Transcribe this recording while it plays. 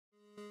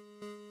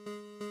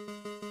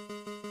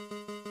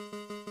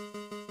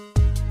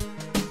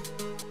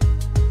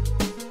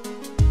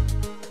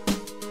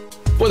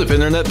What up,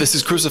 Internet? This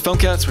is Cruise of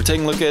Phonecats. We're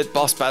taking a look at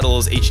Boss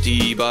Battles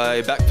HD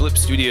by Backflip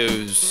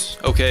Studios.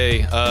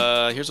 Okay,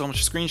 here's a whole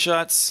bunch of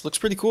screenshots. Looks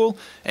pretty cool,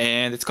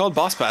 and it's called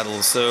Boss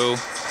Battles, so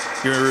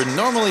you're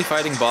normally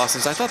fighting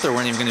bosses. I thought there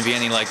weren't even going to be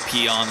any, like,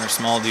 peon or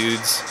small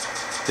dudes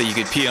that you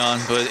could pee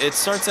on, but it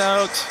starts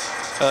out,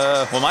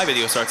 well, my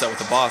video starts out with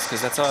the boss,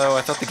 because that's how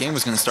I thought the game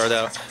was going to start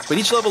out. But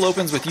each level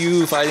opens with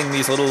you fighting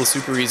these little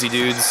super easy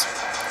dudes.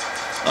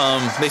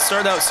 They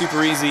start out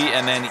super easy,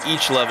 and then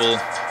each level,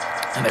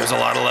 and there's a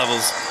lot of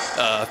levels,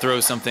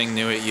 throw something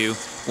new at you.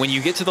 When you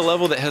get to the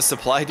level that has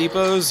supply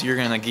depots, you're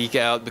gonna geek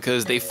out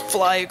because they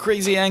fly at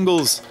crazy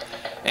angles.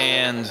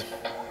 And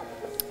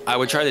I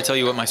would try to tell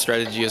you what my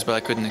strategy is, but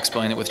I couldn't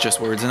explain it with just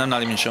words, and I'm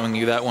not even showing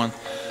you that one.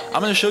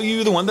 I'm gonna show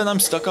you the one that I'm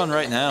stuck on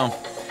right now.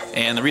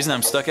 And the reason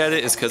I'm stuck at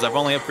it is because I've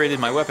only upgraded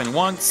my weapon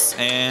once,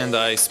 and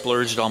I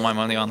splurged all my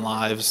money on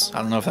lives. I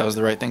don't know if that was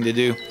the right thing to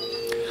do,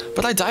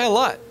 but I die a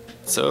lot.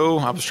 So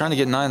I was trying to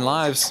get 9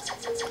 lives.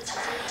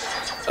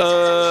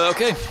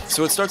 Okay,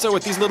 so it starts out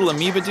with these little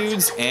amoeba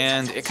dudes,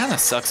 and it kind of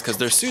sucks because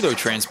they're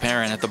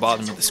pseudo-transparent at the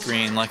bottom of the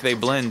screen. Like, they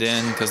blend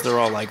in because they're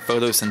all, like,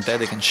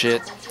 photosynthetic and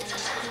shit.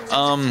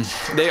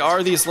 They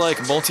are these,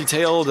 like,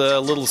 multi-tailed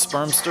little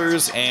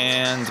spermsters,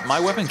 and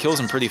my weapon kills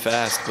them pretty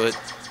fast, but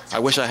I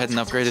wish I had an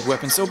upgraded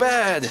weapon so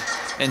bad.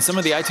 In some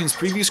of the iTunes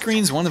preview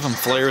screens, one of them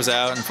flares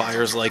out and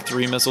fires, like,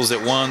 3 missiles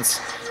at once.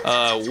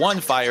 One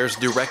fires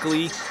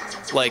directly,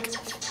 like,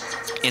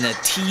 in a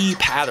T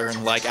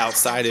pattern, like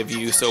outside of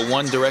you, so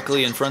one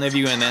directly in front of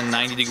you and then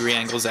 90-degree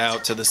angles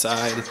out to the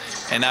side,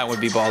 and that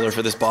would be baller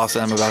for this boss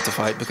that I'm about to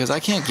fight because I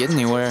can't get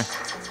anywhere.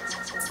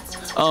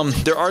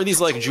 There are these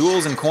like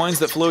jewels and coins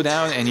that flow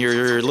down, and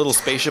your little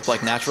spaceship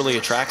like naturally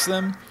attracts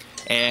them.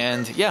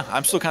 And yeah,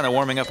 I'm still kind of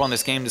warming up on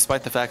this game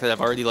despite the fact that I've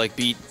already like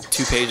beat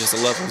 2 pages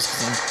of levels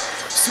because I'm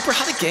super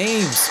hot at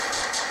games.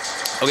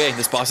 Okay,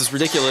 this boss is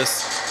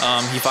ridiculous.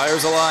 He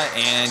fires a lot,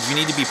 and you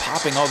need to be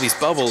popping all these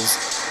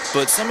bubbles.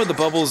 But some of the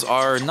bubbles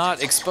are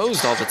not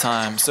exposed all the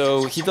time,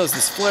 so he does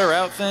this flare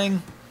out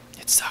thing.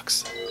 It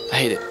sucks. I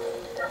hate it.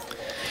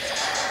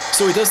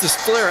 So he does this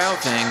flare out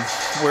thing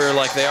where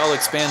like they all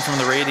expand from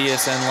the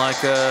radius in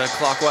like a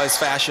clockwise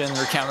fashion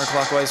or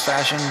counterclockwise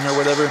fashion or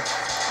whatever.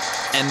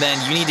 And then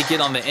you need to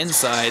get on the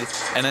inside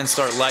and then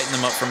start lighting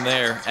them up from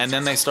there. And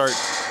then they start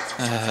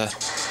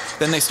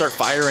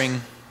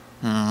firing.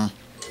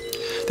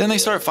 Then they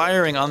start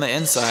firing on the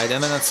inside,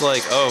 and then it's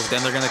like, oh,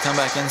 then they're going to come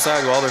back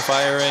inside while they're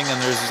firing,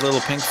 and there's these little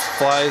pink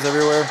flies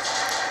everywhere.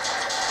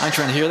 I ain't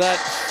trying to hear that.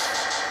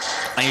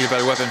 I need a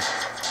better weapon.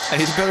 I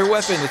need a better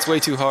weapon. It's way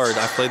too hard.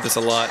 I've played this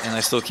a lot, and I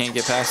still can't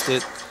get past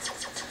it.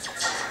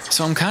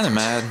 So I'm kind of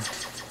mad.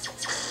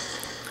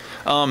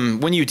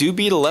 When you do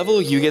beat a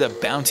level, you get a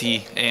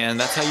bounty, and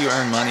that's how you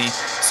earn money.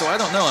 So I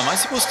don't know, am I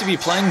supposed to be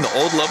playing the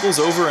old levels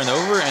over and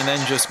over and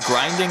then just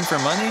grinding for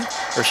money?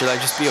 Or should I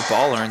just be a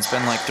baller and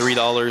spend like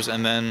 $3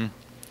 and then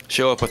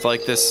show up with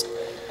like this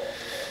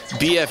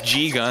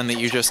BFG gun that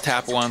you just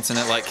tap once and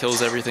it like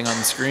kills everything on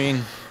the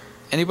screen?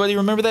 Anybody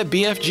remember that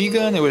BFG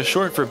gun? It was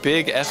short for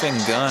Big Effing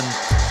Gun.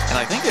 And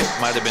I think it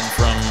might have been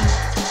from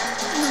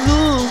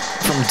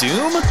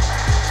Doom?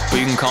 But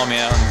you can call me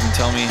out and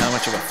tell me how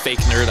much of a fake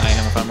nerd I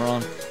am if I'm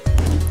wrong.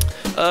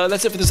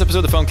 That's it for this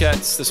episode of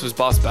Phonecats. This was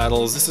Boss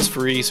Battles. This is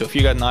free, so if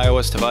you got an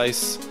iOS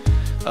device,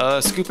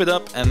 scoop it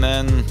up and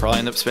then probably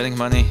end up spending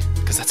money,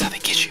 because that's how they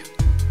get you.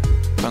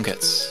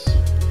 Phonecats.